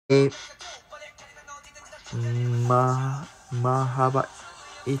Mahaba,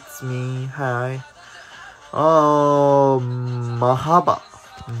 it's me, hi. Mahaba.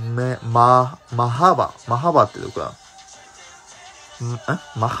 Mahaba ってどこだ？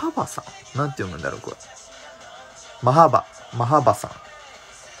マハバさんなんて読むんだろうこれ。マハバさん。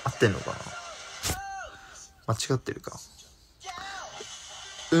合ってんのかな？間違ってるか。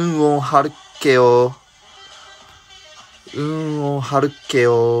運を張るけよ。運を張るけ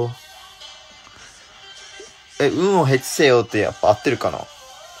よ。運をヘチせよってやっぱ合ってるかな？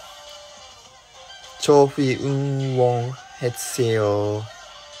超フィ運をヘチせよ。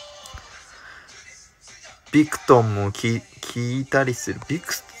ビクトンも聞いたりする。ビ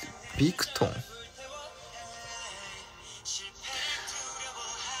クトン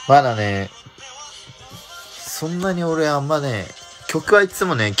まだね、そんなに俺あんまね、曲はいつ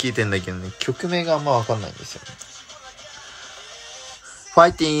もね、聞いてんだけどね、曲名があんまわかんないんですよね。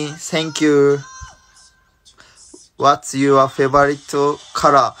Fighting, thank you. What's your favorite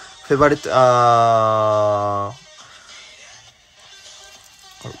color? Favorite,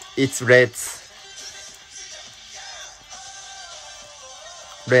 it's red.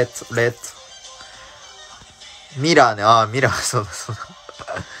 Red. ミラーね。ミラー、そう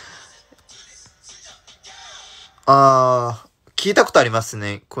だ。聞いたことあります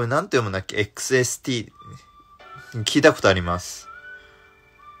ね。これなんて読むんだっけ？ XST。聞いたことあります。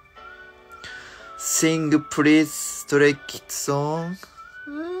Sing please Stray Kids song.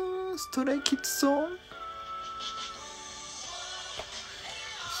 Stray Kids song.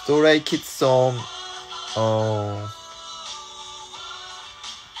 Stray Kids song.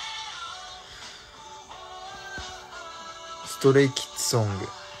 Stray Kids song.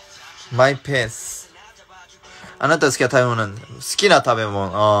 My pace. あなた好きな食べ物なんだ。好きな食べ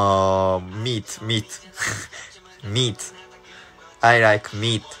物。meat. meat. I like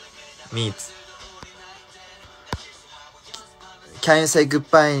meat. Can you say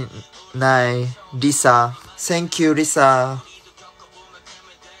goodbye, Nai? Lisa. Thank you, Lisa.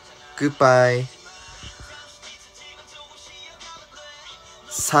 Goodbye.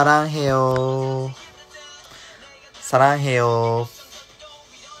 사랑해요.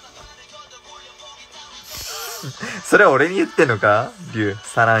 それは俺に言ってんのか？リュウ、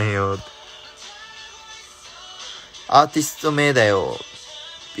サランヘヨ。アーティスト名だよ。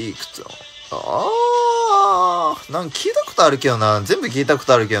ビクトン。なんか聞いたことあるけどな。全部聞いたこ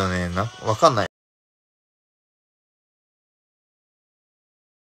とあるけどね。わかんない。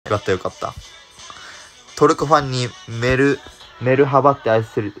よかった。トルコファンにメルハバって愛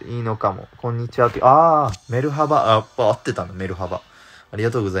するといいのかも。こんにちは。メルハバ。やっぱ合ってたの、メルハバ。あり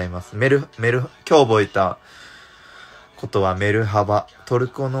がとうございます。今日覚えたことはメルハバ。トル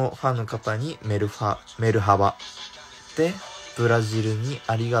コのファンの方にメルハバ。で、ブラジルに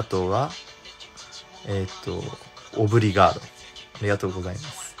ありがとうは、オブリガード。ありがとうございま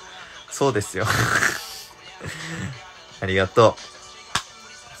す。そうですよ。ありがとう。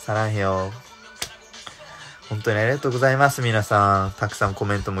サランヘヨ。本当にありがとうございます。皆さん、たくさんコ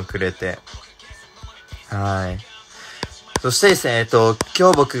メントもくれて。はい。そしてですね、今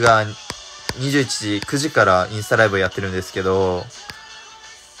日僕が9時からインスタライブをやってるんですけど、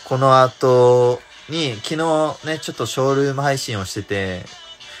この後に昨日ね、ちょっとショールーム配信をしてて、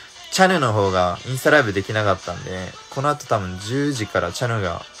チャヌの方がインスタライブできなかったんで、この後多分10時からチャヌ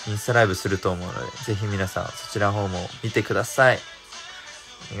がインスタライブすると思うので、ぜひ皆さんそちらの方も見てください。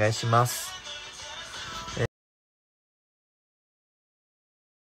お願いします。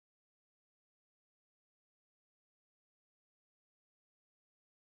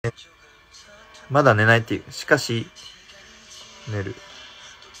まだ寝ないっていう。しかし、寝る。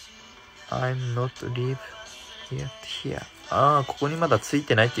I'm not live yet here. ここにまだつい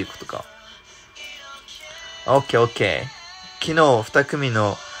てないっていうことか。OK。昨日2組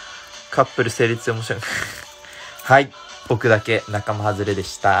のカップル成立面白い。はい。僕だけ仲間外れで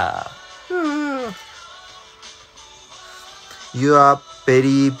した。You are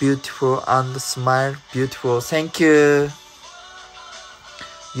very beautiful and smile beautiful. Thank you.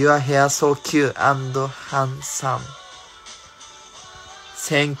 Your hair so cute and handsome.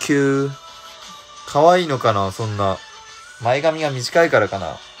 Thank you. 可愛いのかなそんな。前髪が短いからか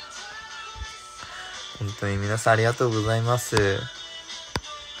な。本当に皆さんありがとうございます。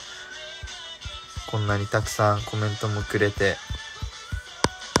こんなにたくさんコメントもくれて。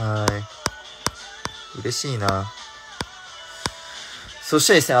嬉しいな。そし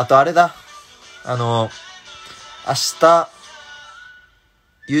てですね、あとあれだ。明日、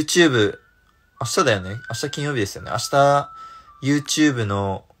YouTube、明日だよね。明日金曜日ですよね。明日、YouTube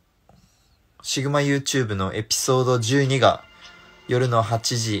の、シグマ YouTube のエピソード12が夜の8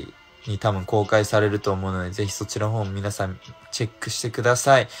時に多分公開されると思うので、ぜひそちらの方も皆さんチェックしてくだ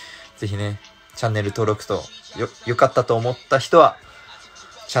さい。ぜひね、チャンネル登録と、よかったと思った人は、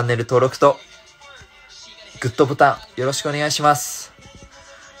チャンネル登録と、グッドボタンよろしくお願いします。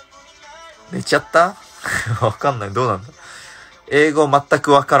寝ちゃったわかんない。どうなんだ。英語全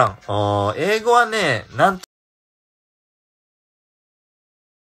くわからん。英語はね、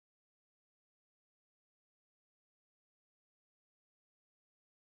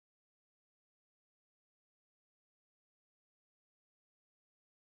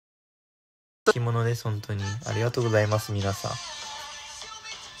着物です、本当に。ありがとうございます、皆さん。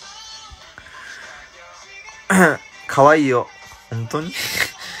可愛いよ。本当に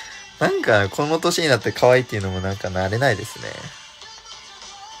なんか、この年になって可愛いっていうのもなんか慣れないですね。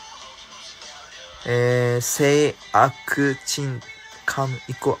Say Akchin come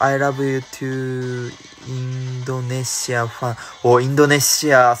equal I love you to Indonesia fan. インドネ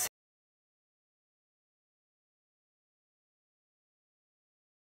シア。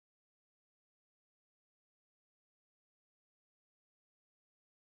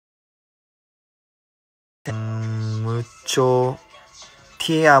mucho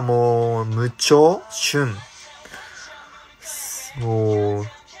te amo mucho Shun。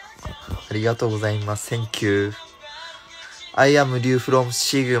ありがとうございます。Thank you. I am Ryu from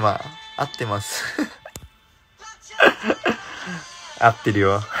Sigma。合ってます。合ってる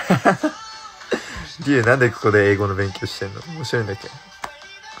よ。Ryuなんでここで英語の勉強してんの？面白いんだっけ。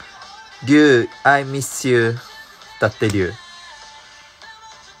Ryu, I miss you。だってRyu。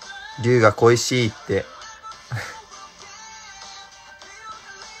Ryuが恋しいって。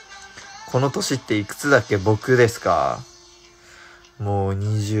この年っていくつだっけ？僕ですか？もう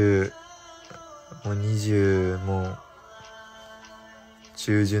20、もう、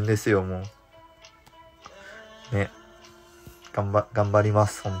中旬ですよ、もう。ね。頑張りま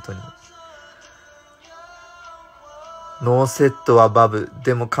す、本当に。ノーセットはバブ。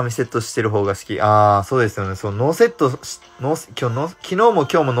でも紙セットしてる方が好き。そうですよね。そう、ノーセット、昨日も今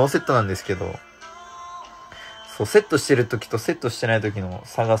日もノーセットなんですけど、そう、セットしてる時とセットしてない時の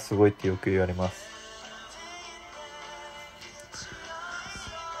差がすごいってよく言われます。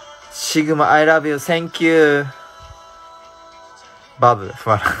シグマ I love you, thank you。バブ、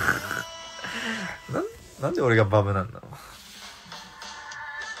なんで俺がバブなんだろ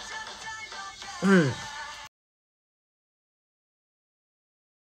う。うん。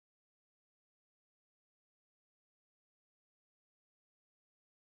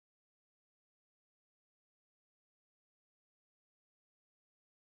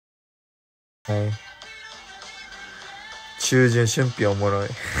はい。中旬春季おもろい。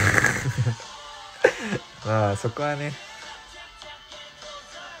まあ、そこはね。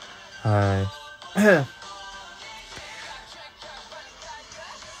はい。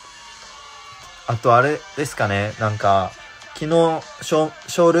あとあれですかね。なんか、昨日、ショ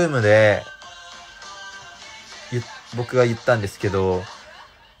ールームで、僕が言ったんですけど、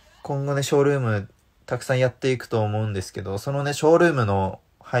今後ね、ショールームたくさんやっていくと思うんですけど、そのね、ショールームの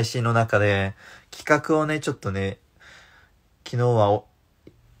配信の中で、企画をね、ちょっとね、昨日は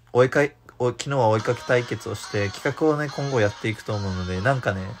追いかけ対決をして、企画をね、今後やっていくと思うので、なん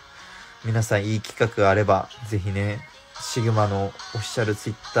かね、皆さんいい企画があれば、ぜひね、シグマのオフィシャルツ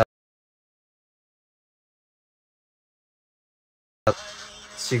イッター、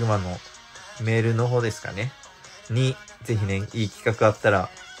シグマのメールの方ですかね。に、ぜひね、いい企画あったら、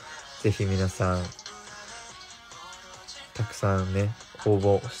ぜひ皆さん、たくさんね、応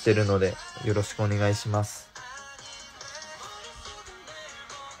募してるので、よろしくお願いします。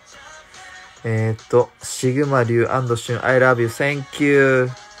シグマリュウ&シュン I love you, thank you.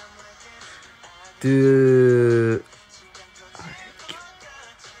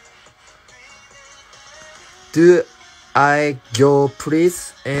 Do I go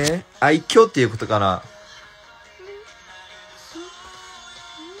please? 愛嬌っていうことかな。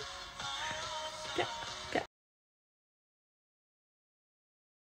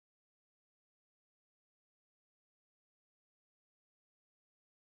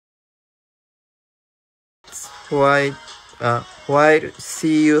While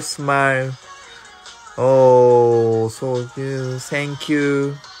see you smile. Oh, so you, thank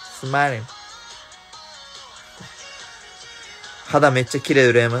you, smiling. 肌めっちゃ綺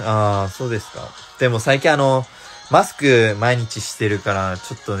麗で羨まそうですか。でも最近マスク毎日してるから、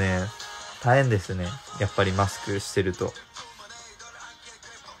ちょっとね、大変ですね。やっぱりマスクしてると。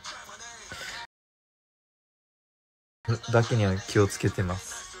だけには気をつけてま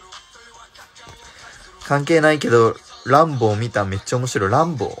す。関係ないけど、ランボー見た。めっちゃ面白い。ラ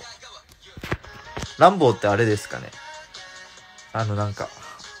ンボーってあれですかね。なんか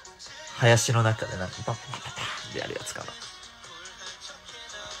林の中でなんかパッパッパッパッってやるやつかな。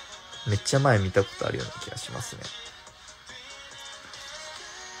めっちゃ前見たことあるような気がしますね。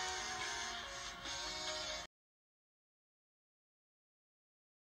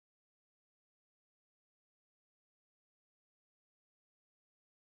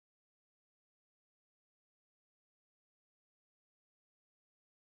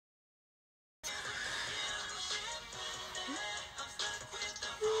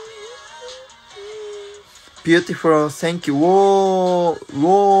Beautiful, thank you. ウォ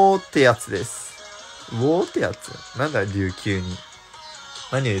ーってやつです。ウォーってやつなんだ琉球に。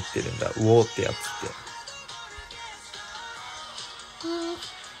何を言ってるんだウォーってやつって。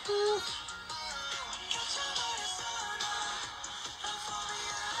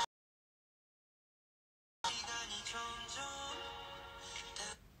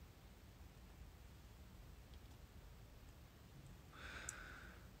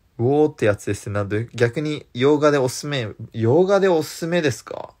ウォーってやつです。なんで逆に洋画でおすすめ。洋画でおすすめです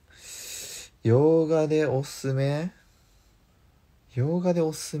か？洋画でおすすめ？洋画で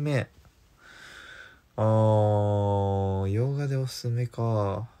おすすめ。洋画でおすすめ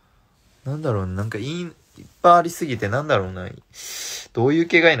か。なんだろう、なんかいっぱいありすぎてなんだろうな。どういう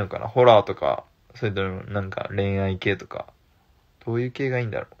系がいいのかな？ホラーとか、それともなんか恋愛系とか。どういう系がいいん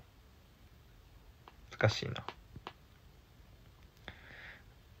だろう。難しいな。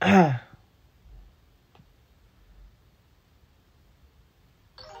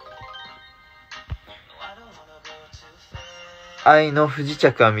愛の不時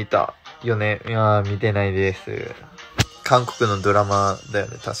着は見たよね。いやー、見てないです。韓国のドラマだよ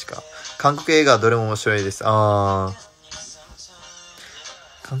ね、確か。韓国映画どれも面白いです。韓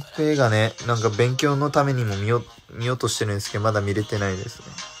国映画ね、なんか勉強のためにも見ようとしてるんですけど、まだ見れてないですね。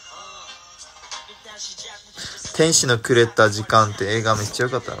天使のくれた時間って映画めっちゃ良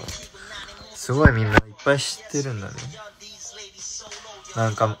かったの。すごいみんないっぱい知ってるんだね。な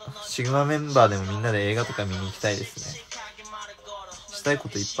んか、シグマメンバーでもみんなで映画とか見に行きたいですね。したいこ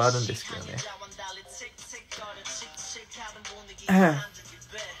といっぱいあるんですけどね。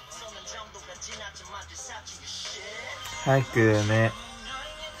早くね、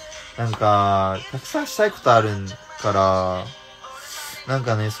なんかたくさんしたいことあるから、なん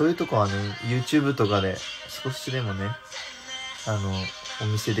かね、そういうとこはね YouTube とかで少しでもねお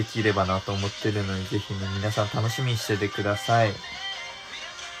見せできればなと思ってるので、ぜひね皆さん楽しみにしててください。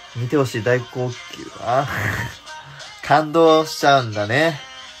見てほしい大号泣。感動しちゃうんだね。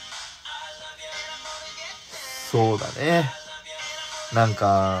そうだね。なん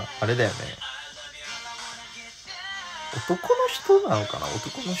かあれだよね、男の人なのかな。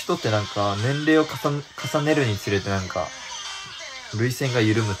男の人ってなんか年齢を重ねるにつれてなんか涙腺が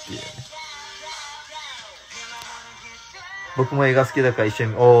緩むっていうね。僕も映画好きだから一緒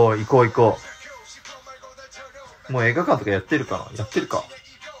に行こう。もう映画館とかやってるかな。やってるか。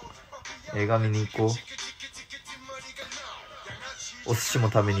映画見に行こう。お寿司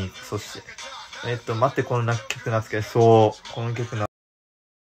も食べに行く。そして待って、この曲懐かしい。そう、この曲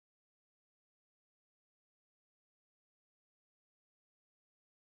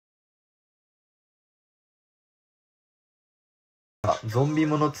ゾンビ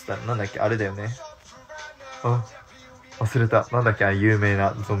ものって言ったらなんだっけ、あれだよね。忘れた。なんだっけ、有名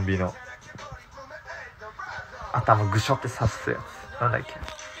なゾンビの頭ぐしょって刺すやつ。なんだっけ。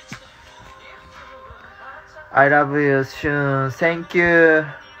I love you, Shun. Thank you.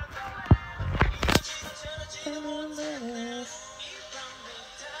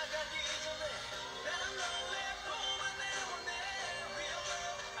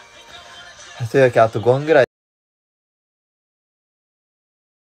 というわけであと5分ぐらい。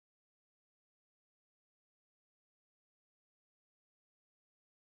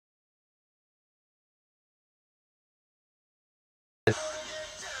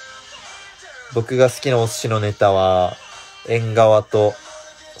僕が好きなお寿司のネタは縁側と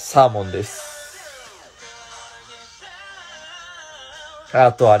サーモンです。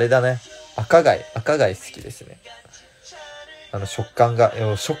あとあれだね、赤貝好きですね。食感が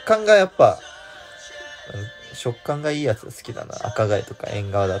やっぱ食感がいいやつ好きだな。赤貝とか縁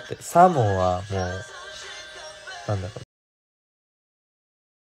側だって。サーモンはもうなんだろう、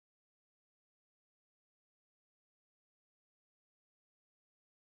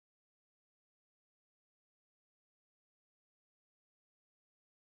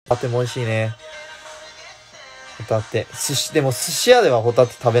ホタテも美味しいね。ホタテでも寿司屋ではホタ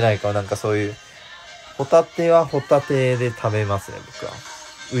テ食べないから、なんかそういうホタテはホタテで食べますね、僕は。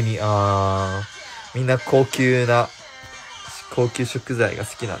ウニ、みんな高級食材が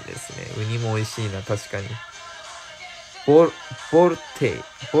好きなんですね。ウニも美味しいな、確かに。ボルテイって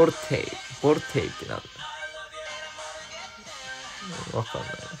なんだわかんな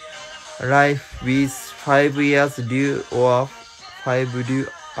い。Life with 5 years due or 5 due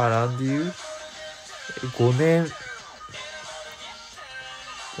around you 5年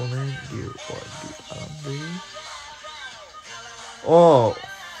due or due around you Oh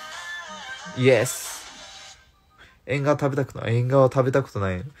Yes 縁側食べたくない。縁側食べたこと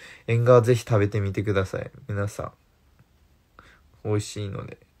ない。縁側ぜひ食べてみてください。皆さん。美味しいの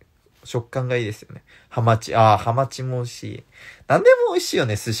で。食感がいいですよね。ハマチ。ハマチも美味しい。なんでも美味しいよ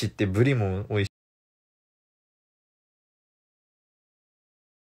ね、寿司って。ブリも美味しい。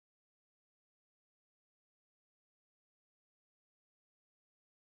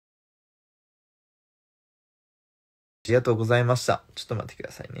ありがとうございました。ちょっと待ってく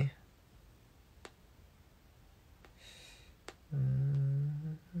ださいね。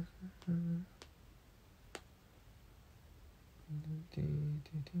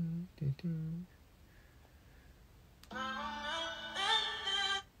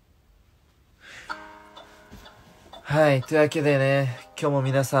はい。というわけでね、今日も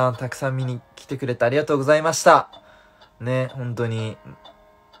皆さんたくさん見に来てくれてありがとうございました。ね、本当に。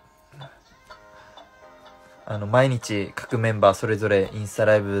毎日各メンバーそれぞれインスタ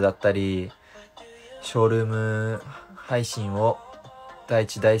ライブだったり、ショールーム配信を第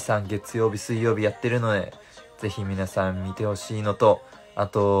1、第3月曜日、水曜日やってるので、ぜひ皆さん見てほしいのと、あ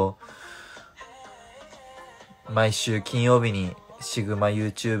と、毎週金曜日にシグマ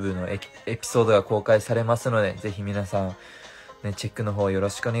YouTube のエピソードが公開されますので、ぜひ皆さん、ね、チェックの方よろ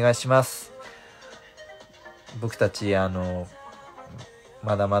しくお願いします。僕たち、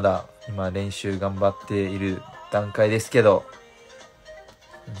まだまだ今練習頑張っている段階ですけど、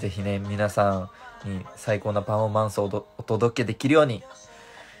ぜひね、皆さんに最高なパフォーマンスをお届けできるように、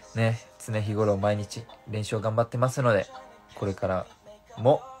ね、常日頃毎日練習を頑張ってますので、これから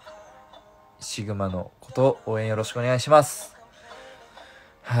もシグマのことを応援よろしくお願いします。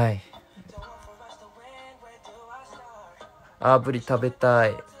はい。ブリ食べた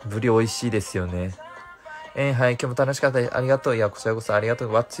い。ブリ美味しいですよね。はい、今日も楽しかったです。ありがとう。いや、こちらこそありがと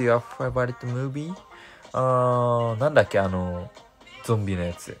う。What's your favorite movie? なんだっけ、ゾンビの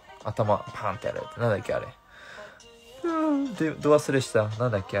やつ。頭、パンってやるやつ。なんだっけ、あれ。ど忘れした。な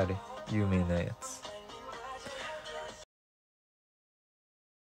んだっけ、あれ。有名なやつ。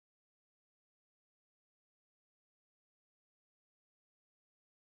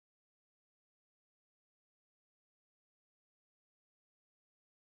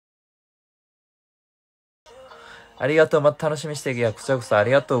ありがとう。また楽しみにしていや、こちらこそあ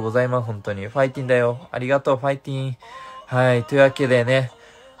りがとうございます。本当に。ファイティンだよ。ありがとう、ファイティン。はい。というわけでね、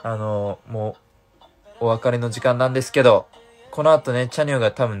もう、お別れの時間なんですけど、この後ね、チャニョ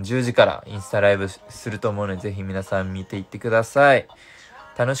が多分10時からインスタライブすると思うので、ぜひ皆さん見ていってください。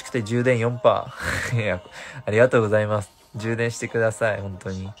楽しくて充電 4%。いや、ありがとうございます。充電してください。本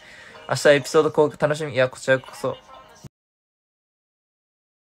当に。明日エピソード公開楽しみ。いや、こちらこそ。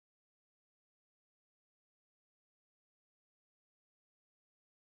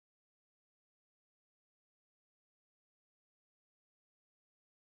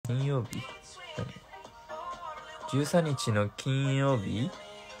金曜日 ?13 日の金曜日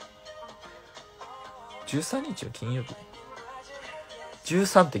 ?13 日の金曜日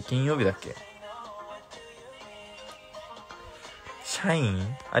 ?13 って金曜日だっけ？社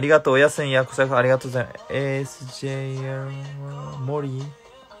員ありがとう。おやすみやこさんありがとうございます。SJR モリ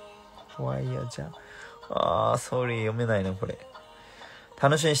ホワイヤじゃ。ソーリー読めないな、これ。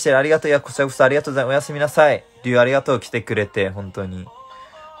楽しみにしてる。ありがとう。いや、こちらこそありがとうございます。おやすみなさい。リュウありがとう。来てくれて、本当に。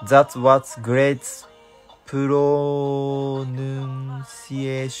That's what's great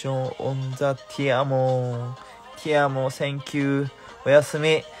pronunciation on the Tiamo. Tiamo, thank you. おやす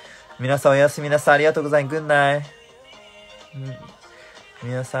み。皆さんおやすみなさい。ありがとうございます。Good night.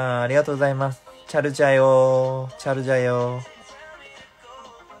 皆さんありがとうございます。チャルジャヨ。チャルジャヨ。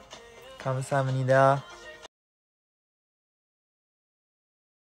カムサムニダ。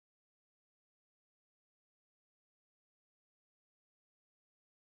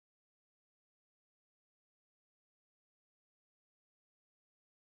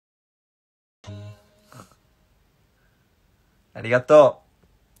ありがと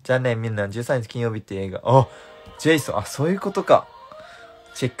う。じゃあね、みんな、13日金曜日って映画。ジェイソン。そういうことか。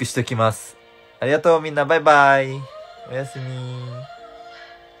チェックしときます。ありがとう、みんな。バイバイ。おやすみ。